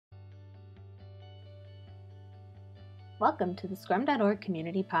Welcome to the Scrum.org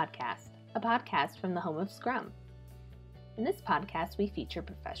Community Podcast, a podcast from the home of Scrum. In this podcast, we feature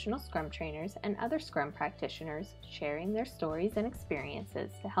professional Scrum trainers and other Scrum practitioners sharing their stories and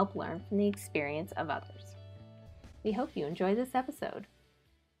experiences to help learn from the experience of others. We hope you enjoy this episode.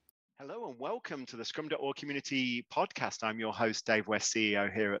 Hello and welcome to the Scrum.org Community Podcast. I'm your host, Dave West,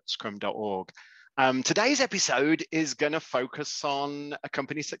 CEO here at Scrum.org. Today's episode is going to focus on a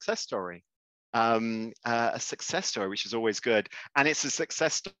company success story. A success story, which is always good. And it's a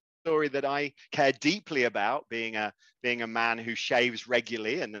success story that I care deeply about, being a man who shaves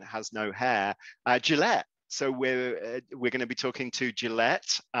regularly and has no hair, Gillette. So we're going to be talking to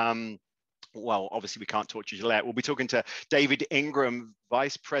Gillette. Well, obviously we can't talk to Gillette. We'll be talking to David Ingram,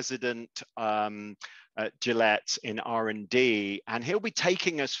 Vice President at Gillette in R&D, and he'll be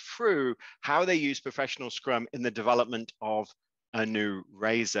taking us through how they use professional Scrum in the development of a new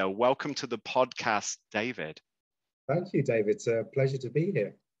razor. Welcome to the podcast, David. Thank you, David. It's a pleasure to be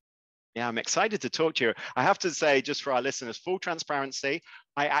here. Yeah, I'm excited to talk to you. I have to say, just for our listeners, full transparency,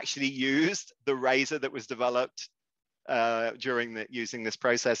 I actually used the razor that was developed during using this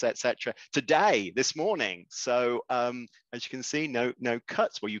process, etc. this morning. So as you can see, no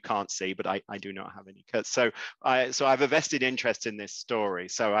cuts. Well, you can't see, but I do not have any cuts. So I have a vested interest in this story.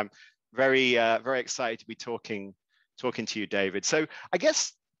 So I'm very excited to be talking to you, David. So I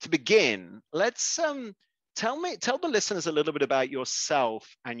guess to begin, let's tell the listeners a little bit about yourself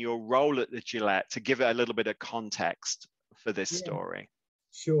and your role at the Gillette to give it a little bit of context for this story.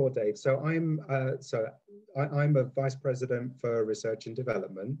 Sure, Dave. So I'm a vice president for research and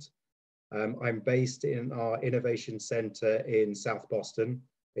development. I'm based in our innovation center in South Boston,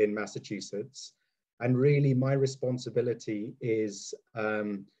 in Massachusetts, and really my responsibility is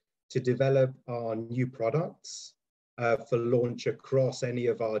to develop our new products for launch across any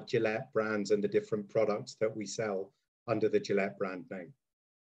of our Gillette brands and the different products that we sell under the Gillette brand name.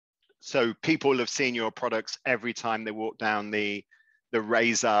 So people have seen your products every time they walk down the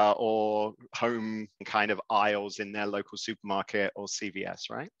razor or home kind of aisles in their local supermarket or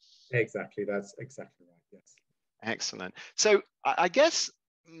CVS, right? Exactly, that's exactly right, yes. Excellent. So I guess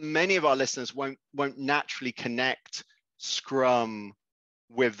many of our listeners won't naturally connect Scrum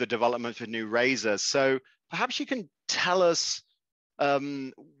with the development of new razors. So perhaps you can tell us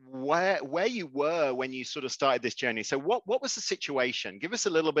where you were when you sort of started this journey. So what was the situation? Give us a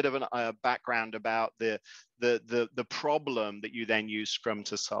little bit of a background about the problem that you then used Scrum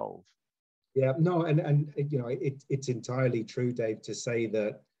to solve. Yeah, no, and you know, it's entirely true, Dave, to say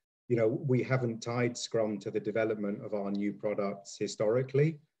that, you know, we haven't tied Scrum to the development of our new products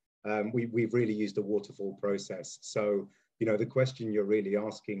historically. We've really used a waterfall process. So, you know, the question you're really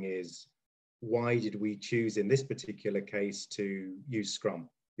asking is, why did we choose in this particular case to use Scrum?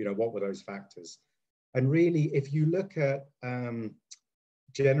 You know, what were those factors? And really, if you look at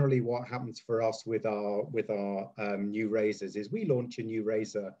generally what happens for us with our new razors is we launch a new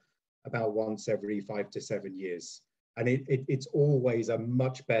razor about once every 5 to 7 years. And it's always a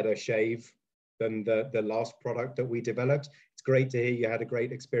much better shave than the last product that we developed. It's great to hear you had a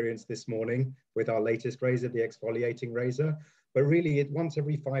great experience this morning with our latest razor, the exfoliating razor. But really, once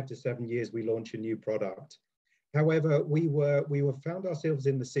every 5 to 7 years, we launch a new product. However, we found ourselves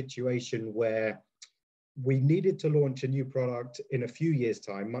in the situation where we needed to launch a new product in a few years'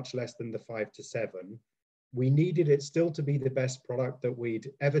 time, much less than the 5 to 7. We needed it still to be the best product that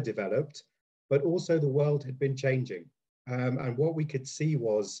we'd ever developed, but also the world had been changing. And what we could see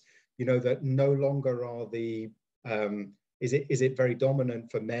was, you know, that no longer are is it very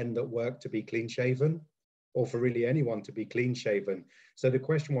dominant for men that work to be clean shaven, or for really anyone to be clean shaven. So the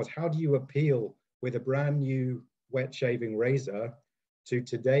question was, how do you appeal with a brand new wet shaving razor to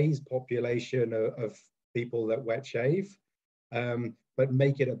today's population of people that wet shave, but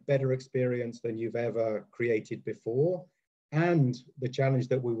make it a better experience than you've ever created before? And the challenge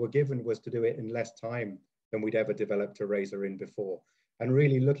that we were given was to do it in less time than we'd ever developed a razor in before. And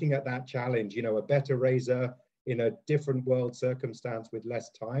really looking at that challenge, you know, a better razor in a different world circumstance with less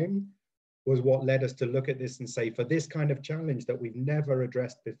time was what led us to look at this and say, for this kind of challenge that we've never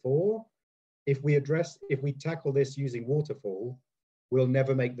addressed before, if we tackle this using waterfall, we'll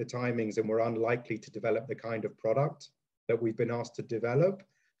never make the timings and we're unlikely to develop the kind of product that we've been asked to develop.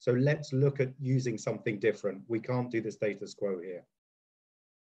 So let's look at using something different. We can't do the status quo here.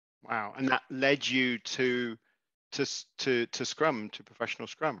 Wow, and that led you to Scrum, to professional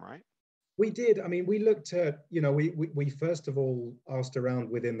Scrum, right? We did. I mean, we looked at, you know, we first of all asked around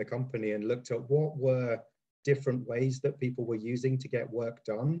within the company and looked at what were different ways that people were using to get work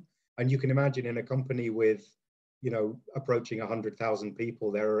done. And you can imagine in a company with, you know, approaching 100,000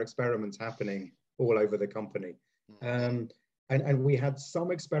 people, there are experiments happening all over the company. And we had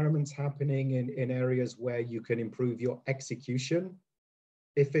some experiments happening in areas where you can improve your execution,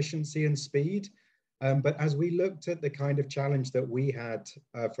 efficiency and speed. But as we looked at the kind of challenge that we had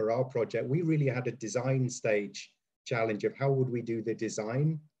for our project, we really had a design stage challenge of how would we do the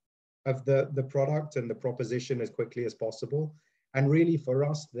design of the product and the proposition as quickly as possible. And really for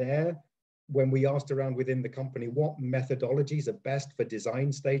us there, when we asked around within the company what methodologies are best for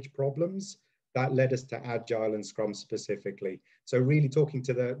design stage problems, that led us to Agile and Scrum specifically. So really talking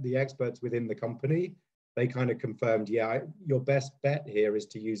to the experts within the company, they kind of confirmed, yeah, your best bet here is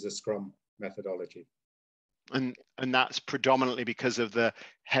to use a Scrum methodology. And that's predominantly because of the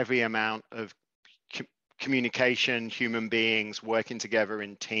heavy amount of communication, human beings working together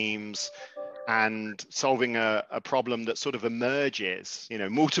in teams and solving a problem that sort of emerges,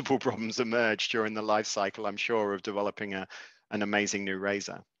 multiple problems emerge during the life cycle, I'm sure, of developing an amazing new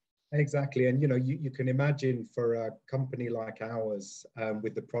razor. Exactly. And, you can imagine for a company like ours,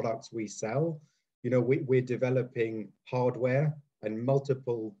 with the products we sell, we're developing hardware and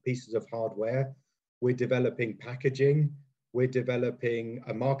multiple pieces of hardware. We're developing packaging. We're developing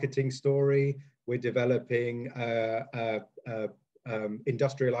a marketing story. We're developing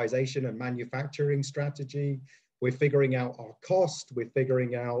industrialization and manufacturing strategy. We're figuring out our cost. We're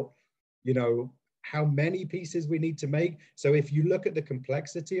figuring out, how many pieces we need to make. So if you look at the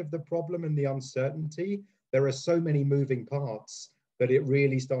complexity of the problem and the uncertainty, there are so many moving parts that it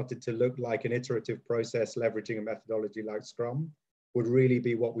really started to look like an iterative process leveraging a methodology like Scrum would really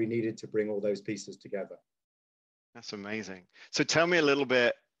be what we needed to bring all those pieces together. That's amazing. So tell me a little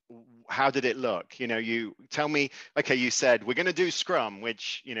bit, how did it look? You tell me, okay, you said we're going to do Scrum,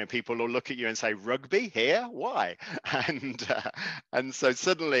 which, people will look at you and say, rugby here? Why? And so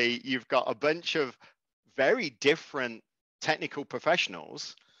suddenly you've got a bunch of very different technical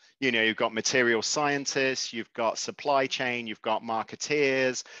professionals. You've got material scientists, you've got supply chain, you've got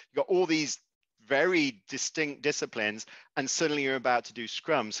marketeers, you've got all these very distinct disciplines, and suddenly you're about to do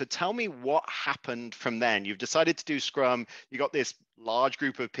Scrum. So tell me what happened from then. You've decided to do Scrum. You got this large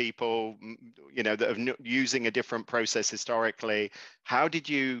group of people, that are using a different process historically. How did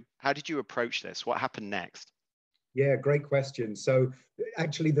you approach this? What happened next? Yeah, great question. So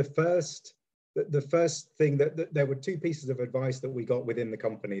actually the first thing that there were two pieces of advice that we got within the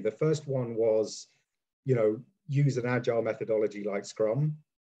company. The first one was, use an agile methodology like Scrum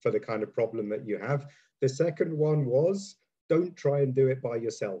for the kind of problem that you have. The second one was, don't try and do it by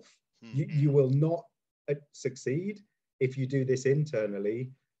yourself. You will not succeed if you do this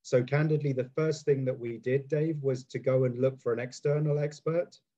internally. So candidly, the first thing that we did, Dave, was to go and look for an external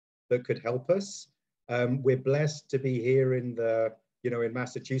expert that could help us. We're blessed to be here in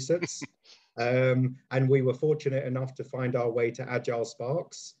Massachusetts. And we were fortunate enough to find our way to Agile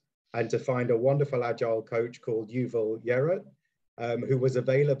Sparks and to find a wonderful Agile coach called Yuval Yerat, who was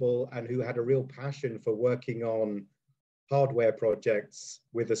available and who had a real passion for working on hardware projects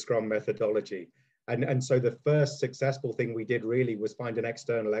with the Scrum methodology. And so the first successful thing we did really was find an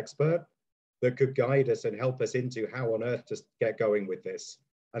external expert that could guide us and help us into how on earth to get going with this.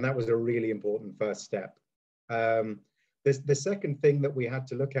 And that was a really important first step. The second thing that we had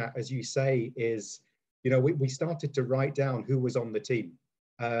to look at, as you say, is, we started to write down who was on the team.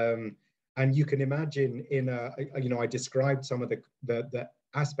 And you can imagine I described some of the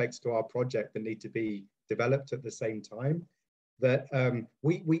aspects to our project that need to be developed at the same time. That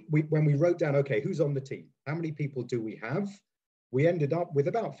when we wrote down, okay, who's on the team? How many people do we have? We ended up with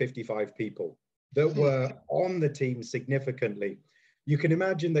about 55 people that were on the team significantly. You can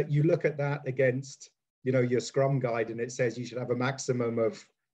imagine that you look at that against, your Scrum guide, and it says you should have a maximum of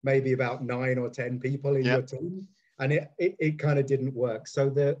maybe about 9 or 10 people in your team. And it kind of didn't work. So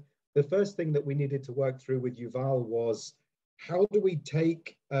the first thing that we needed to work through with Yuval was, how do we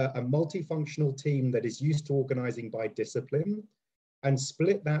take a multifunctional team that is used to organizing by discipline and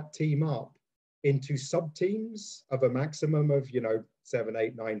split that team up into sub-teams of a maximum of, 7,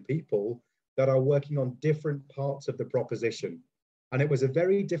 8, 9 people that are working on different parts of the proposition. And it was a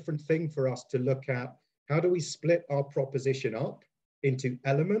very different thing for us to look at, how do we split our proposition up into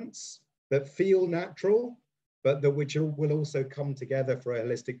elements that feel natural, but which will also come together for a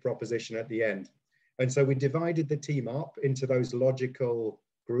holistic proposition at the end. And so we divided the team up into those logical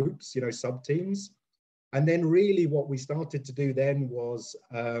groups, sub-teams. And then really what we started to do then was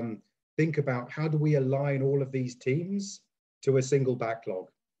think about, how do we align all of these teams to a single backlog?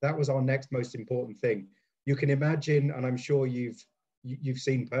 That was our next most important thing. You can imagine, and I'm sure you've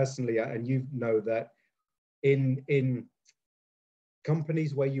seen personally, and you know that in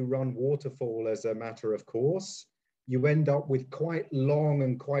companies where you run waterfall as a matter of course, you end up with quite long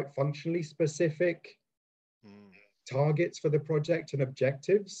and quite functionally specific targets for the project and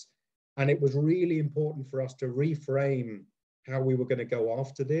objectives. And it was really important for us to reframe how we were going to go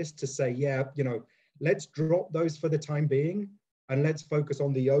after this, to say, yeah, let's drop those for the time being, and let's focus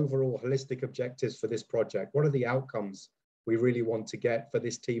on the overall holistic objectives for this project. What are the outcomes we really want to get for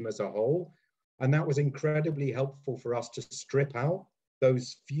this team as a whole? And that was incredibly helpful for us to strip out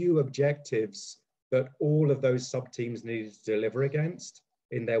those few objectives that all of those sub-teams needed to deliver against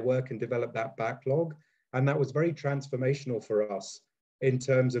in their work and develop that backlog. And that was very transformational for us in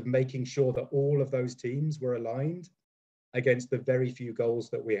terms of making sure that all of those teams were aligned against the very few goals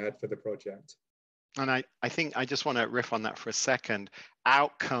that we had for the project. And I think I just want to riff on that for a second.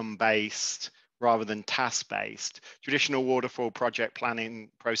 Outcome-based rather than task-based. Traditional waterfall project planning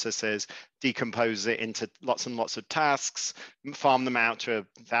processes decompose it into lots and lots of tasks, farm them out to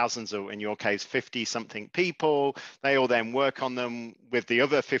thousands, or in your case, 50-something people. They all then work on them with the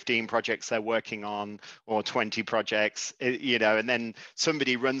other 15 projects they're working on, or 20 projects, and then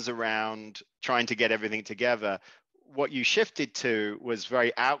somebody runs around trying to get everything together. What you shifted to was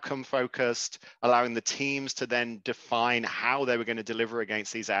very outcome focused, allowing the teams to then define how they were going to deliver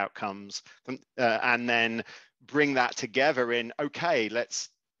against these outcomes, and then bring that together in, okay, let's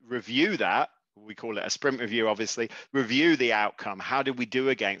review that. We call it a sprint review, obviously. Review the outcome. How did we do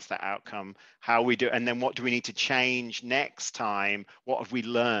against that outcome? How we do, and then what do we need to change next time? What have we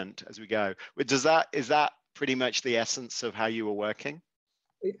learned as we go? Is that pretty much the essence of how you were working?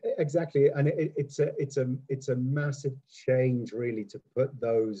 Exactly, and it's a massive change, really, to put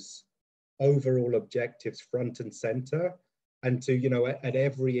those overall objectives front and center, and to, at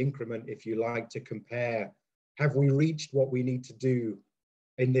every increment, if you like, to compare, have we reached what we need to do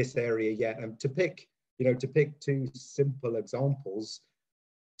in this area yet? And to pick two simple examples,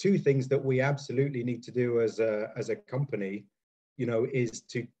 two things that we absolutely need to do as a company, is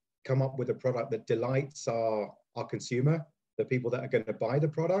to come up with a product that delights our consumer, the people that are going to buy the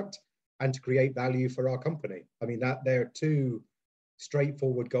product, and to create value for our company. I mean, that there are two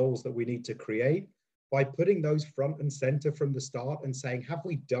straightforward goals that we need to create. By putting those front and center from the start and saying, have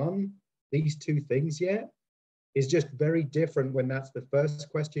we done these two things yet, is just very different when that's the first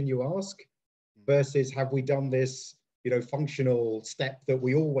question you ask versus have we done this, functional step that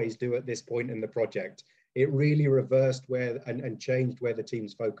we always do at this point in the project. It really reversed where and changed where the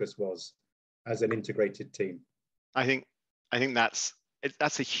team's focus was as an integrated team. I think that's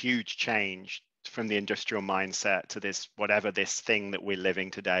a huge change from the industrial mindset to this, whatever this thing that we're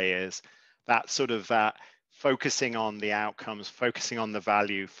living today is. That sort of focusing on the outcomes, focusing on the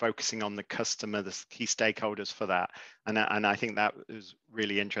value, focusing on the customer, the key stakeholders for that. And I think that is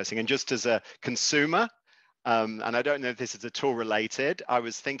really interesting. And just as a consumer, and I don't know if this is at all related, I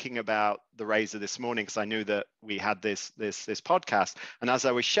was thinking about the razor this morning because I knew that we had this podcast. And as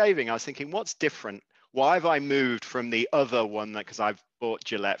I was shaving, I was thinking, what's different? Why have I moved from the other one, because I've bought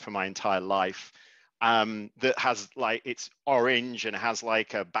Gillette for my entire life, that has it's orange and has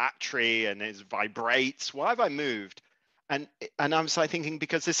like a battery and it vibrates? Why have I moved? And I'm thinking,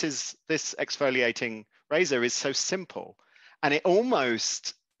 because this exfoliating razor is so simple, and it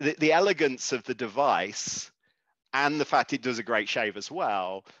almost, the elegance of the device and the fact it does a great shave as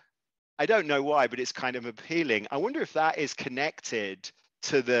well, I don't know why, but it's kind of appealing. I wonder if that is connected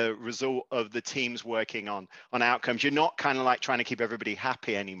to the result of the teams working on outcomes. You're not kind of like trying to keep everybody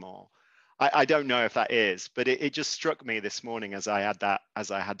happy anymore. I don't know if that is, but it just struck me this morning as I had that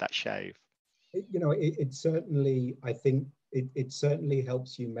shave. It certainly, I think it certainly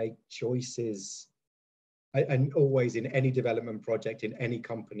helps you make choices. And always in any development project, in any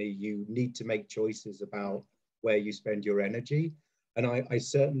company, you need to make choices about where you spend your energy. And I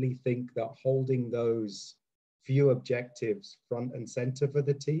certainly think that holding those few objectives front and center for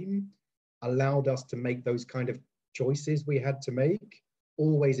the team allowed us to make those kind of choices we had to make,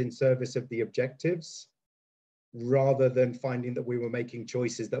 always in service of the objectives, rather than finding that we were making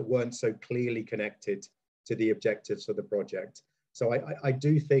choices that weren't so clearly connected to the objectives of the project. So I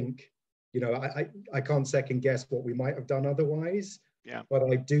do think, I can't second guess what we might have done otherwise. Yeah. But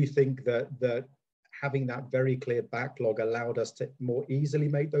I do think that having that very clear backlog allowed us to more easily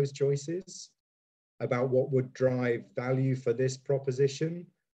make those choices about what would drive value for this proposition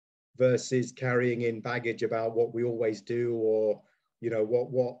versus carrying in baggage about what we always do, or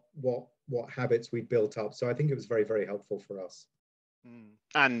what habits we built up. So I think it was very, very helpful for us.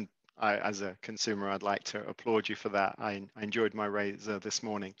 And as a consumer, I'd like to applaud you for that. I enjoyed my razor this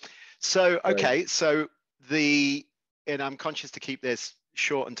morning. So, okay, Great. So and I'm conscious to keep this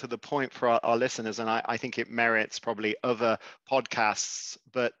short and to the point for our listeners, and I think it merits probably other podcasts.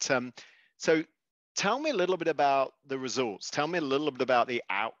 But so tell me a little bit about the results. Tell me a little bit about the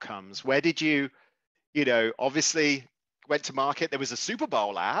outcomes. Where did you obviously went to market. There was a Super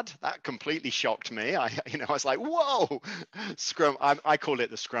Bowl ad that completely shocked me. I was like, whoa, Scrum. I call it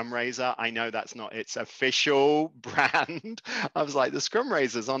the Scrum Razor. I know that's not its official brand. I was like, the Scrum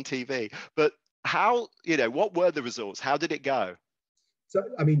Razor's on TV. But how, what were the results? How did it go?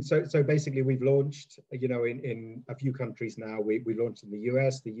 So basically we've launched, in a few countries now. We launched in the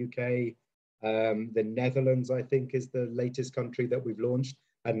US, the UK, the Netherlands, I think, is the latest country that we've launched,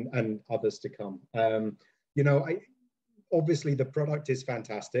 and others to come. Obviously the product is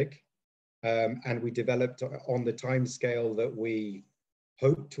fantastic, and we developed on the time scale that we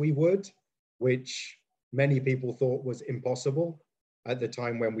hoped we would, which many people thought was impossible at the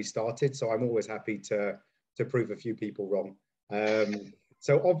time when we started. So I'm always happy to prove a few people wrong.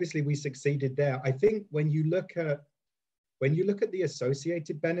 So obviously we succeeded there. I think when you look at the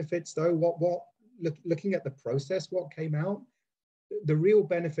associated benefits, though, looking at the process, what came out, the real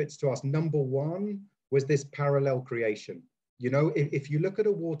benefits to us, number one, was this parallel creation. If you look at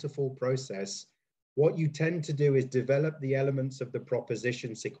a waterfall process, what you tend to do is develop the elements of the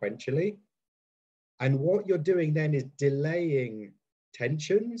proposition sequentially. And what you're doing then is delaying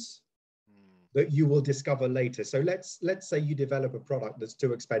tensions that you will discover later. So let's say you develop a product that's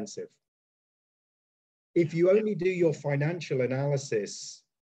too expensive. If you only do your financial analysis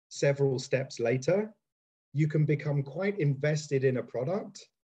several steps later, you can become quite invested in a product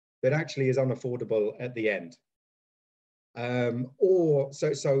that actually is unaffordable at the end. So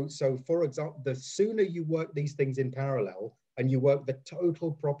for example, the sooner you work these things in parallel and you work the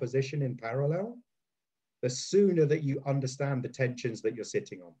total proposition in parallel, the sooner that you understand the tensions that you're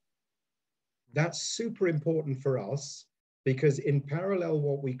sitting on. That's super important for us, because in parallel,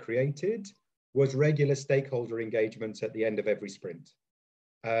 what we created was regular stakeholder engagements at the end of every sprint.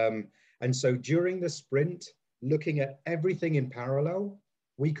 And so during the sprint, looking at everything in parallel,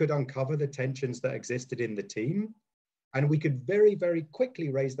 we could uncover the tensions that existed in the team. And we could very, very quickly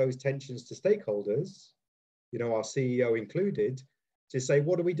raise those tensions to stakeholders, our CEO included, to say,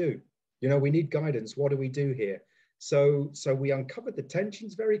 what do we do? We need guidance. What do we do here? So we uncovered the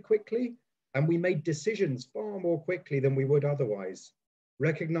tensions very quickly, and we made decisions far more quickly than we would otherwise.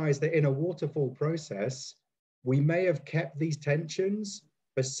 Recognize that in a waterfall process, we may have kept these tensions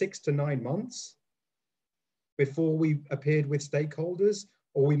for 6 to 9 months before we appeared with stakeholders,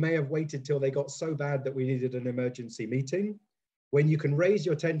 or we may have waited till they got so bad that we needed an emergency meeting. When you can raise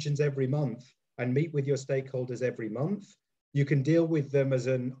your tensions every month and meet with your stakeholders every month, you can deal with them as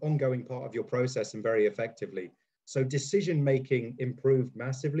an ongoing part of your process and very effectively. So decision-making improved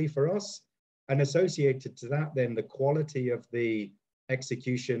massively for us. And associated to that, then, the quality of the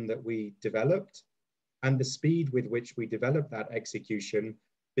execution that we developed and the speed with which we developed that execution,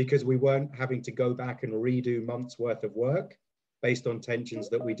 because we weren't having to go back and redo months worth of work based on tensions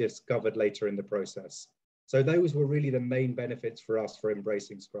that we discovered later in the process. So those were really the main benefits for us for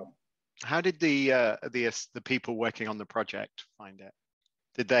embracing Scrum. How did the people working on the project find it?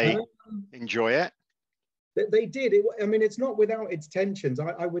 Did they enjoy it? They did. It's not without its tensions.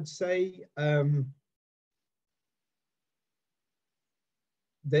 I would say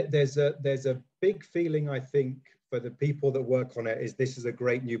there's a big feeling, I think, for the people that work on it, is this is a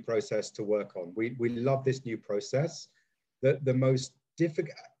great new process to work on. We love this new process. The most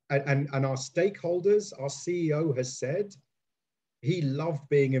difficult, and our stakeholders, our CEO has said he loved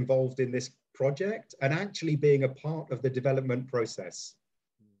being involved in this project and actually being a part of the development process.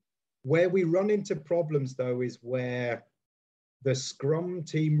 Where we run into problems, though, is where the Scrum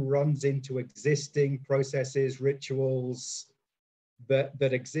team runs into existing processes, rituals that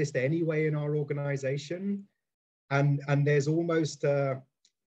exist anyway in our organization. And there's almost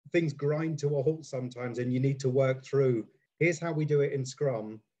things grind to a halt sometimes, and you need to work through, here's how we do it in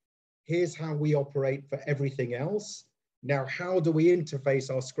Scrum. Here's how we operate for everything else. Now, how do we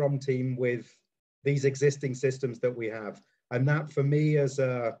interface our Scrum team with these existing systems that we have? And that, for me, as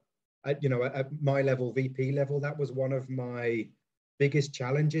at my level, VP level, that was one of my biggest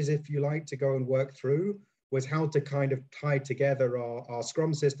challenges, if you like, to go and work through, was how to kind of tie together our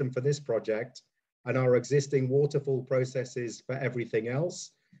Scrum system for this project and our existing waterfall processes for everything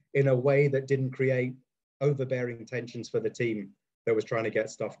else in a way that didn't create overbearing tensions for the team that was trying to get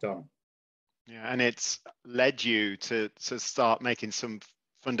stuff done. Yeah, and it's led you to start making some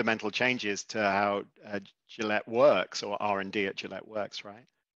fundamental changes to how Gillette works, or R&D at Gillette works, right?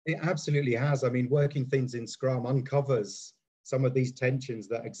 It absolutely has. Working things in Scrum uncovers some of these tensions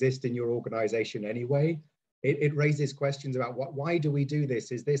that exist in your organization anyway. It raises questions about why do we do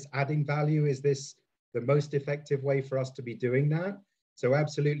this? Is this adding value? Is this the most effective way for us to be doing that? So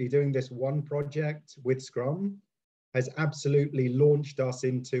absolutely, doing this one project with Scrum has absolutely launched us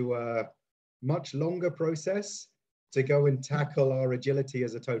into much longer process to go and tackle our agility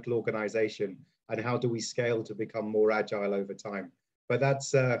as a total organization, and how do we scale to become more agile over time. But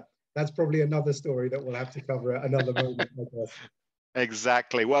that's probably another story that we'll have to cover at another moment, I guess.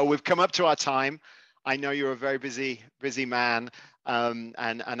 Exactly. Well, we've come up to our time. I know you're a very busy man, and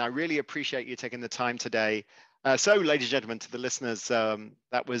I really appreciate you taking the time today. So, ladies and gentlemen, to the listeners,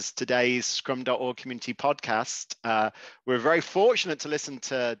 that was today's Scrum.org community podcast. We're very fortunate to listen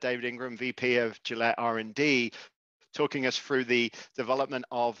to David Ingram, VP of Gillette R&D, talking us through the development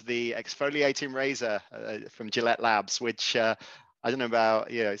of the exfoliating razor from Gillette Labs, which I don't know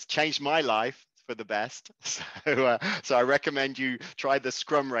about, it's changed my life for the best. So I recommend you try the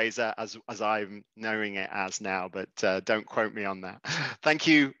Scrum razor as I'm knowing it as now, but don't quote me on that. Thank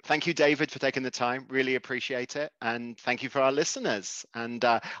you, David, for taking the time. Really appreciate it, and thank you for our listeners. And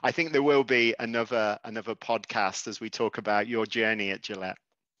I think there will be another podcast as we talk about your journey at Gillette.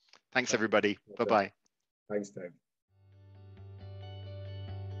 Thanks, everybody. Bye-bye. Thanks, Dave.